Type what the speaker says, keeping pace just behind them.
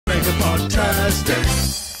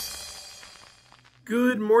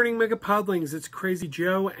Good morning, MegaPodlings. It's Crazy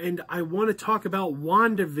Joe, and I want to talk about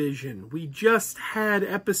Wandavision. We just had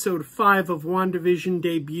episode 5 of Wandavision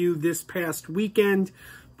debut this past weekend,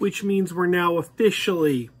 which means we're now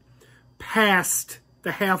officially past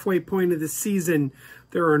the halfway point of the season.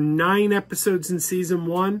 There are 9 episodes in season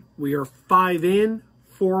 1. We are 5 in,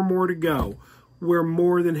 4 more to go. We're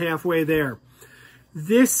more than halfway there.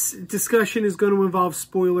 This discussion is going to involve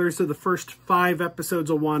spoilers of the first 5 episodes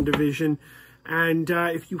of WandaVision. And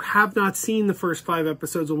if you have not seen the first 5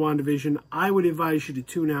 episodes of WandaVision, I would advise you to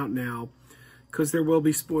tune out now, because there will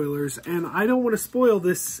be spoilers. And I don't want to spoil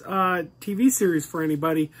this TV series for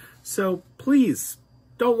anybody. So please,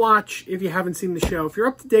 don't watch if you haven't seen the show. If you're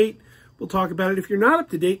up to date, we'll talk about it. If you're not up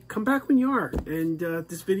to date, come back when you are. And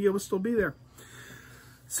this video will still be there.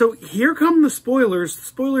 So here come the spoilers. The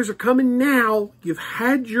spoilers are coming now. You've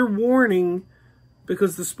had your warning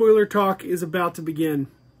because the spoiler talk is about to begin.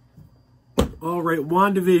 All right,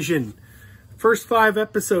 WandaVision. First 5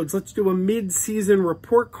 episodes. Let's do a mid-season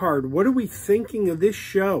report card. What are we thinking of this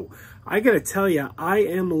show? I got to tell you, I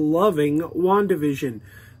am loving WandaVision.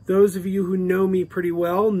 Those of you who know me pretty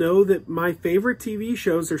well know that my favorite TV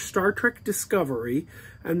shows are Star Trek Discovery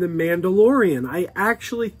and The Mandalorian. I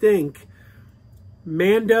actually think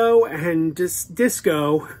Mando and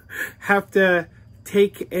Disco have to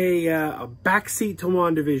take a backseat to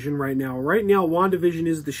WandaVision right now. Right now, WandaVision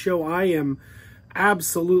is the show I am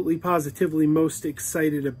absolutely, positively most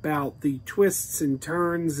excited about. The twists and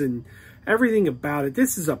turns and everything about it.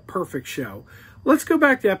 This is a perfect show. Let's go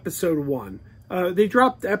back to episode 1. They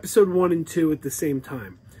dropped episode 1 and 2 at the same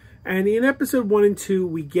time. And in episode 1 and 2,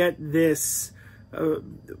 we get this...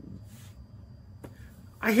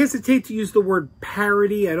 I hesitate to use the word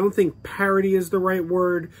parody. I don't think parody is the right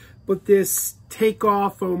word, but this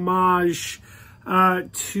takeoff homage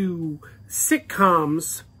to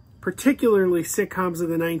sitcoms, particularly sitcoms of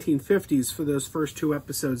the 1950s for those first 2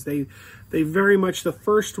 episodes. They very much, the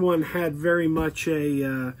first one had very much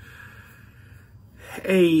a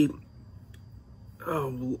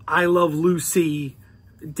I Love Lucy,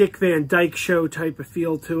 Dick Van Dyke Show type of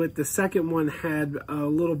feel to it. The second one had a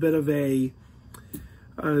little bit of a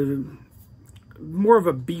more of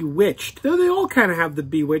a Bewitched, though they all kind of have the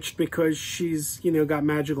Bewitched because she's, you know, got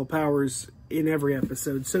magical powers in every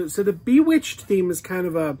episode. So the Bewitched theme is kind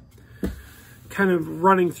of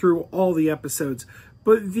running through all the episodes.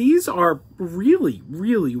 But these are really,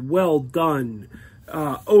 really well done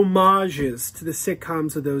homages to the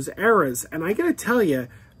sitcoms of those eras. And I gotta tell you,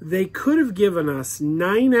 they could have given us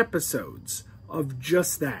 9 episodes of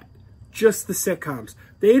just that. Just the sitcoms.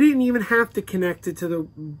 They didn't even have to connect it to the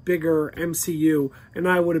bigger MCU, and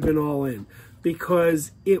I would have been all in,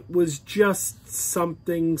 because it was just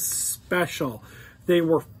something special. They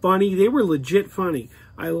were funny. They were legit funny.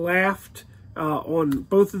 I laughed on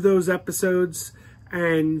both of those episodes,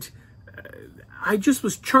 and I just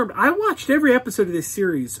was charmed. I watched every episode of this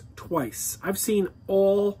series twice. I've seen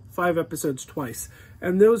all 5 episodes twice.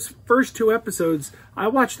 And those first 2 episodes, I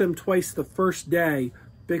watched them twice the first day,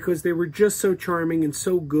 because they were just so charming and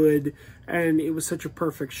so good, and it was such a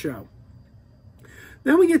perfect show.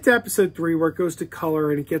 Then we get to episode 3, where it goes to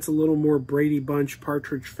color, and it gets a little more Brady Bunch,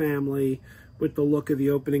 Partridge Family, with the look of the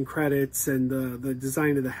opening credits and the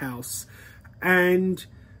design of the house. And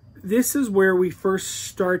this is where we first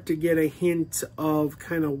start to get a hint of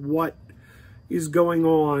kind of what is going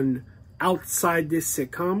on outside this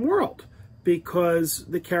sitcom world, because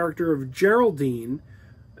the character of Geraldine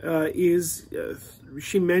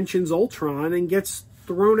she mentions Ultron and gets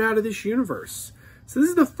thrown out of this universe. So this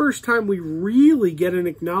is the first time we really get an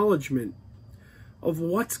acknowledgement of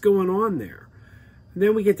what's going on there. And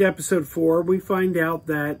then we get to episode 4. We find out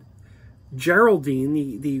that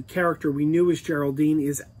Geraldine, the character we knew as Geraldine,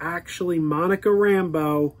 is actually Monica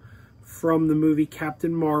Rambeau from the movie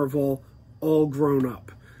Captain Marvel, all grown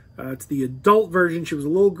up. It's the adult version. She was a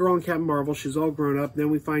little girl in Captain Marvel. She's all grown up. Then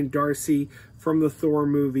we find Darcy from the Thor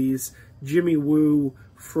movies, Jimmy Woo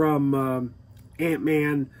from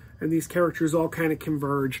Ant-Man, and these characters all kind of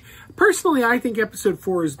converge. Personally, I think episode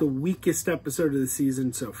 4 is the weakest episode of the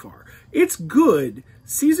season so far. It's good.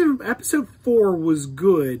 Episode 4 was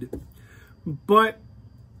good, but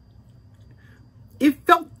it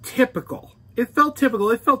felt typical. It felt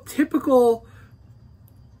typical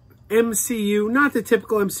MCU. Not that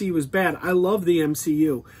typical MCU is bad. I love the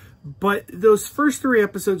MCU. But those first 3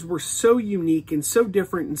 episodes were so unique and so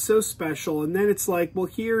different and so special. And then it's like, well,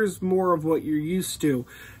 here's more of what you're used to.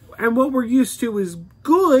 And what we're used to is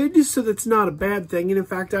good, so that's not a bad thing. And in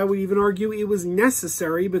fact, I would even argue it was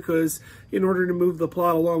necessary, because in order to move the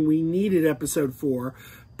plot along, we needed episode 4.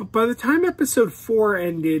 But by the time episode 4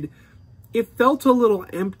 ended, it felt a little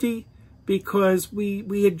empty because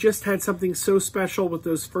we had just had something so special with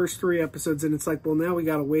those first 3 episodes, and it's like, well, now we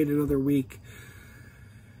got to wait another week.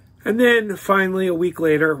 And then finally, a week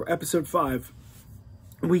later, episode 5,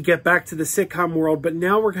 we get back to the sitcom world, but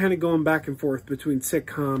now we're kind of going back and forth between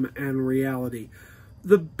sitcom and reality.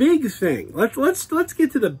 The big thing, let's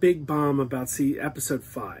get to the big bomb about episode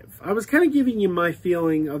 5. I was kind of giving you my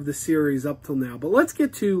feeling of the series up till now, but let's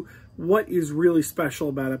get to what is really special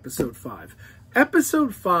about episode 5.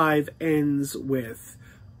 Episode 5 ends with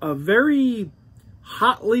a very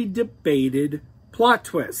hotly debated plot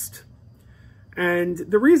twist. And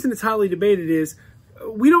the reason it's hotly debated is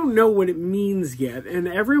we don't know what it means yet, and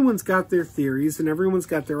everyone's got their theories and everyone's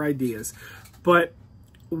got their ideas. But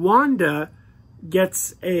Wanda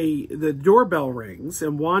gets the doorbell rings,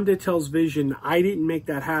 and Wanda tells Vision, I didn't make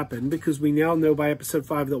that happen, because we now know by episode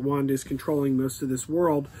 5 that Wanda is controlling most of this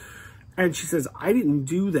world. And she says, I didn't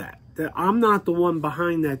do that. That I'm not the one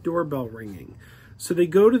behind that doorbell ringing. So they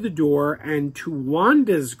go to the door, and to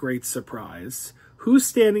Wanda's great surprise, who's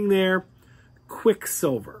standing there?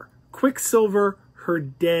 Quicksilver. Quicksilver, her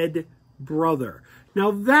dead brother. Now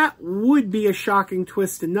that would be a shocking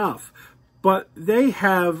twist enough, but they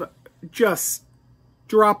have just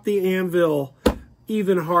dropped the anvil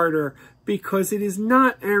even harder, because it is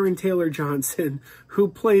not Aaron Taylor Johnson who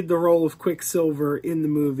played the role of Quicksilver in the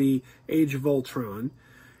movie Age of Ultron.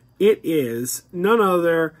 It is none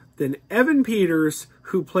other than Evan Peters,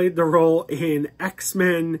 who played the role in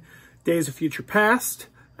X-Men Days of Future Past,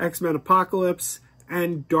 X-Men Apocalypse,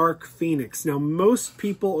 and Dark Phoenix. Now, most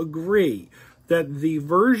people agree that the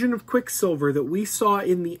version of Quicksilver that we saw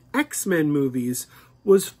in the X-Men movies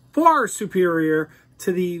was far superior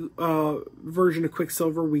to the version of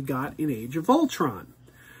Quicksilver we got in Age of Ultron.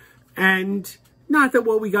 And not that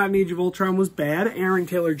what we got in Age of Ultron was bad. Aaron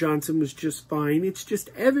Taylor Johnson was just fine. It's just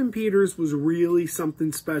Evan Peters was really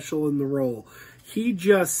something special in the role. He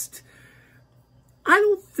just... I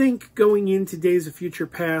don't think going into Days of Future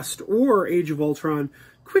Past or Age of Ultron,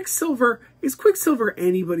 is Quicksilver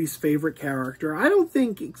anybody's favorite character? I don't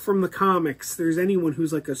think from the comics there's anyone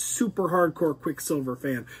who's like a super hardcore Quicksilver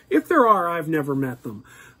fan. If there are, I've never met them.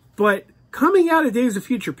 But coming out of Days of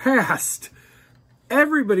Future Past,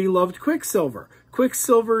 everybody loved Quicksilver.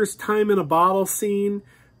 Quicksilver's time in a bottle scene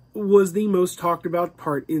was the most talked about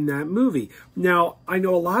part in that movie. Now, I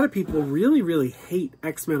know a lot of people really, really hate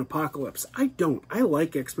X-Men Apocalypse. I don't. I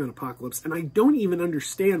like X-Men Apocalypse, and I don't even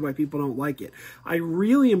understand why people don't like it. I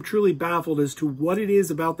really am truly baffled as to what it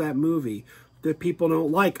is about that movie that people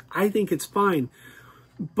don't like. I think it's fine.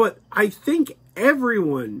 But I think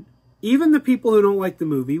everyone, even the people who don't like the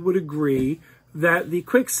movie, would agree that the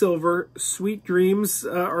Quicksilver Sweet Dreams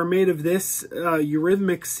Are Made of This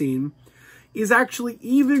Eurythmics scene is actually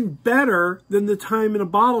even better than the time in a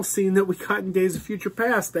bottle scene that we got in Days of Future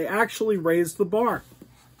Past. They actually raised the bar.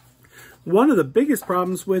 One of the biggest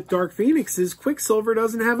problems with Dark Phoenix is Quicksilver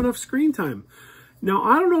doesn't have enough screen time. Now,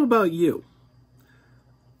 I don't know about you,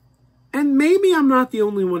 and maybe I'm not the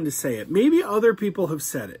only one to say it. Maybe other people have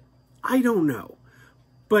said it. I don't know.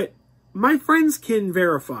 But my friends can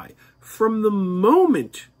verify. From the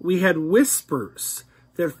moment we had whispers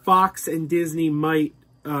that Fox and Disney might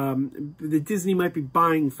be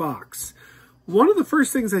buying Fox, one of the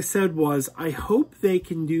first things I said was, I hope they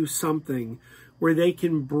can do something where they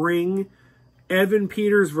can bring Evan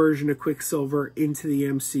Peters' version of Quicksilver into the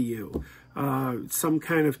MCU. Some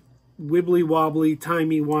kind of wibbly-wobbly,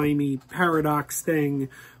 timey-wimey paradox thing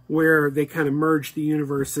where they kind of merge the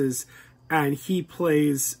universes, and he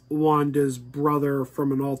plays Wanda's brother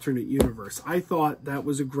from an alternate universe. I thought that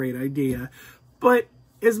was a great idea, but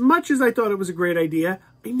as much as I thought it was a great idea,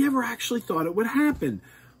 I never actually thought it would happen.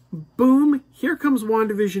 Boom, here comes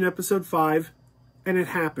WandaVision episode 5, and it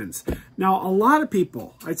happens. Now, a lot of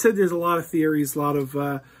people, I said there's a lot of theories, a lot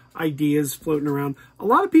of ideas floating around. A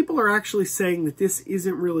lot of people are actually saying that this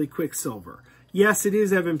isn't really Quicksilver. Yes, it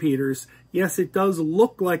is Evan Peters. Yes, it does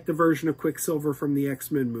look like the version of Quicksilver from the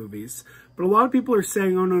X-Men movies. But a lot of people are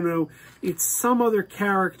saying, oh, no, it's some other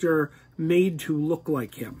character made to look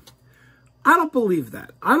like him. I don't believe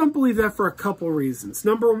that. I don't believe that for a couple reasons.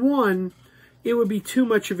 Number one, it would be too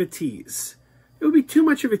much of a tease. It would be too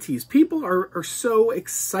much of a tease. People are so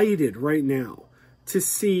excited right now to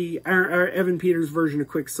see our Evan Peters' version of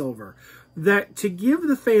Quicksilver that to give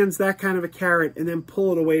the fans that kind of a carrot and then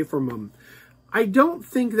pull it away from them, I don't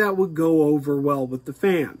think that would go over well with the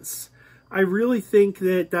fans. I really think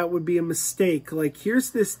that that would be a mistake. Like,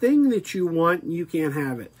 here's this thing that you want, and you can't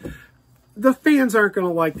have it. The fans aren't going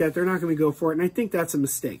to like that. They're not going to go for it, and I think that's a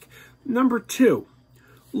mistake. Number two,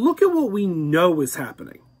 look at what we know is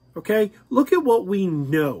happening. Okay? Look at what we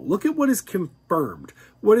know. Look at what is confirmed.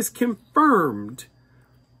 What is confirmed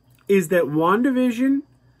is that WandaVision,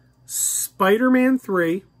 Spider-Man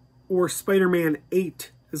 3, or Spider-Man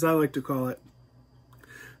 8, as I like to call it,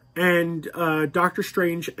 and Doctor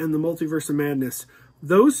Strange and the Multiverse of Madness,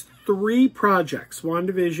 those 3 projects,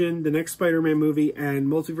 WandaVision, the next Spider-Man movie, and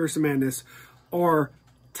Multiverse of Madness, are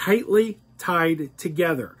tightly tied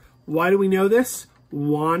together. Why do we know this?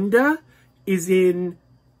 Wanda is in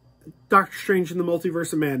Doctor Strange and the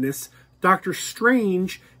Multiverse of Madness. Doctor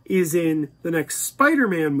Strange is in the next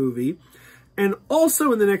Spider-Man movie. And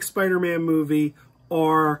also in the next Spider-Man movie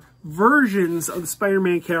are versions of the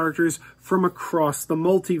Spider-Man characters from across the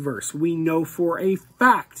multiverse. We know for a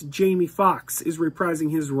fact Jamie Foxx is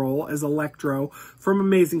reprising his role as Electro from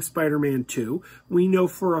Amazing Spider-Man 2. We know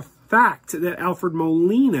for a fact that Alfred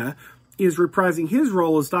Molina is reprising his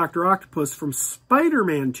role as Dr. Octopus from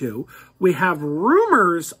Spider-Man 2. We have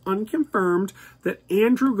rumors, unconfirmed, that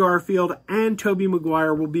Andrew Garfield and Tobey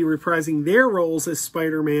Maguire will be reprising their roles as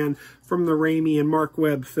Spider-Man from the Raimi and Mark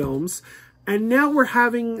Webb films. And now we're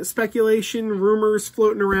having speculation, rumors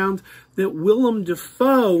floating around that Willem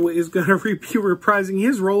Dafoe is going to be reprising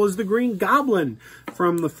his role as the Green Goblin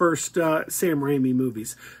from the first Sam Raimi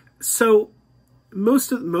movies. So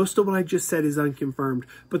most of what I just said is unconfirmed,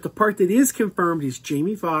 but the part that is confirmed is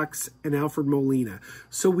Jamie Foxx and Alfred Molina.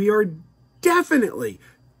 So we are definitely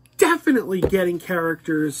getting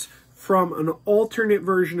characters from an alternate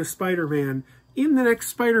version of Spider-Man in the next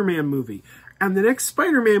Spider-Man movie. And the next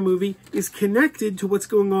Spider-Man movie is connected to what's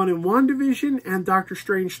going on in WandaVision and Doctor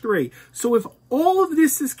Strange 3. So if all of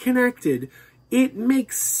this is connected, it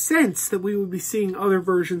makes sense that we would be seeing other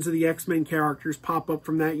versions of the X-Men characters pop up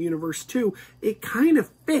from that universe too. It kind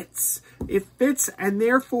of fits. It fits, and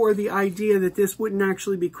therefore the idea that this wouldn't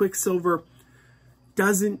actually be Quicksilver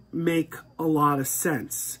doesn't make a lot of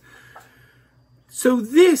sense. So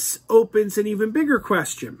this opens an even bigger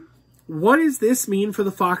question. What does this mean for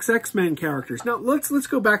the Fox X-Men characters? Now, let's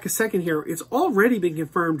go back a second here. It's already been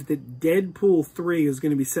confirmed that Deadpool 3 is going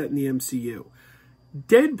to be set in the MCU.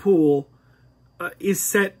 Deadpool is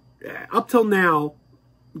set, up till now,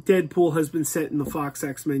 Deadpool has been set in the Fox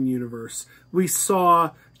X-Men universe. We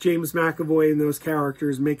saw James McAvoy and those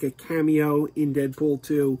characters make a cameo in Deadpool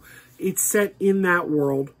 2. It's set in that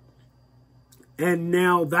world. And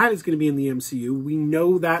now that is going to be in the MCU. We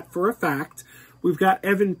know that for a fact. We've got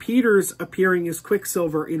Evan Peters appearing as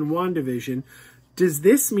Quicksilver in WandaVision. Does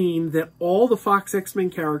this mean that all the Fox X-Men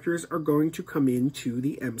characters are going to come into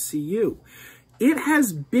the MCU? It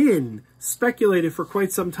has been speculated for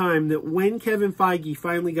quite some time that when Kevin Feige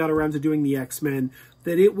finally got around to doing the X-Men,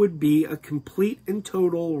 that it would be a complete and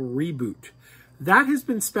total reboot. That has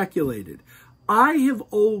been speculated. I have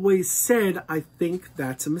always said I think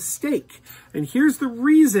that's a mistake. And here's the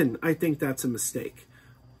reason I think that's a mistake.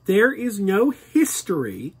 There is no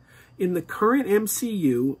history in the current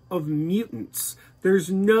MCU of mutants. There's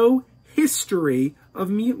no history of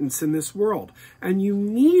mutants in this world. And you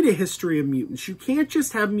need a history of mutants. You can't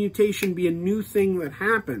just have mutation be a new thing that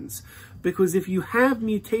happens. Because if you have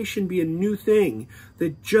mutation be a new thing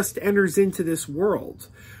that just enters into this world,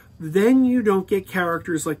 then you don't get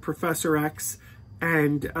characters like Professor X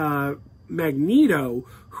and Magneto,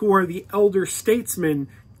 who are the elder statesmen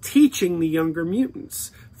teaching the younger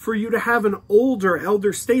mutants. For you to have an older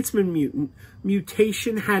elder statesman mutant,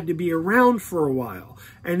 mutation had to be around for a while.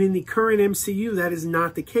 And in the current MCU, that is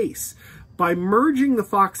not the case. By merging the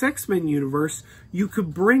Fox X-Men universe, you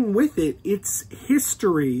could bring with it its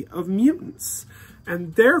history of mutants.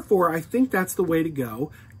 And therefore, I think that's the way to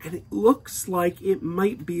go. And it looks like it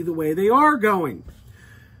might be the way they are going.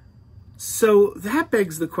 So that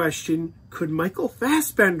begs the question, could Michael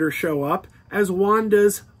Fassbender show up as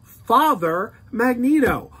Wanda's father,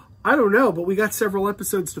 Magneto? I don't know, but we got several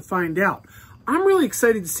episodes to find out. I'm really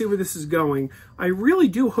excited to see where this is going. I really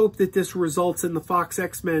do hope that this results in the Fox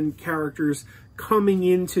X-Men characters coming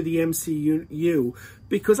into the MCU,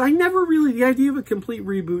 because I never really, the idea of a complete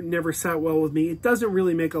reboot never sat well with me. It doesn't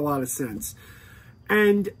really make a lot of sense.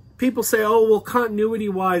 And people say, oh, well,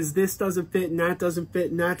 continuity-wise, this doesn't fit, and that doesn't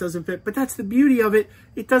fit, and that doesn't fit. But that's the beauty of it.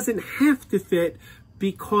 It doesn't have to fit,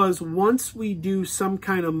 because once we do some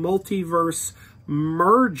kind of multiverse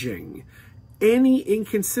merging, any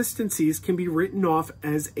inconsistencies can be written off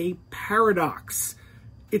as a paradox.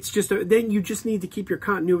 It's just, then you just need to keep your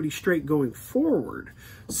continuity straight going forward.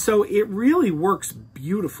 So it really works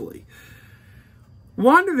beautifully.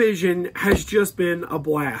 WandaVision has just been a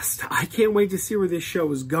blast. I can't wait to see where this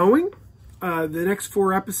show is going. the next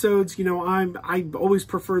 4 episodes, you know, I always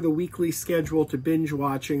prefer the weekly schedule to binge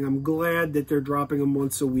watching. I'm glad that they're dropping them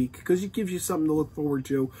once a week because it gives you something to look forward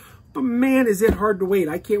to. But man, is it hard to wait.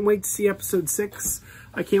 I can't wait to see episode 6.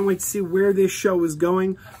 I can't wait to see where this show is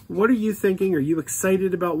going. What are you thinking? Are you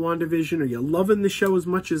excited about WandaVision? Are you loving the show as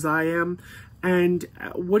much as I am? And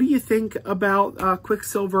what do you think about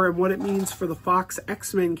Quicksilver and what it means for the Fox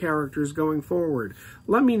X-Men characters going forward?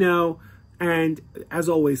 Let me know. And as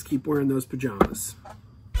always, keep wearing those pajamas.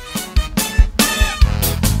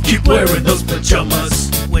 Keep wearing those pajamas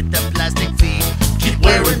with the plastic feet. Keep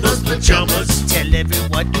wearing those pajamas. Tell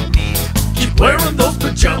everyone you meet. Keep wearing those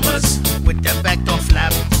pajamas with the back door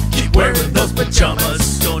flap. Keep wearing those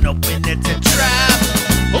pajamas. Don't open, it's a trap.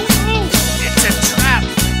 Oh no, it's a trap.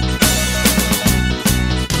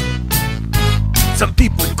 Some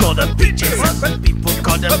people call them PJs, some people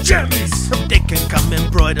call them jammies. They can come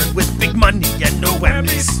embroidered with big money and no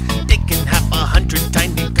whammies. They can have 100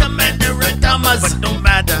 tiny commander pajamas, but no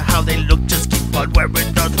matter how they look, just keep on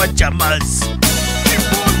wearing those pajamas. Keep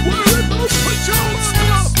on wearing those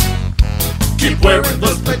pajamas. Keep wearing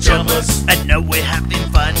those pajamas. And now we're having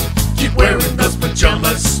fun. Keep wearing those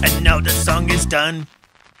pajamas. And now the song is done.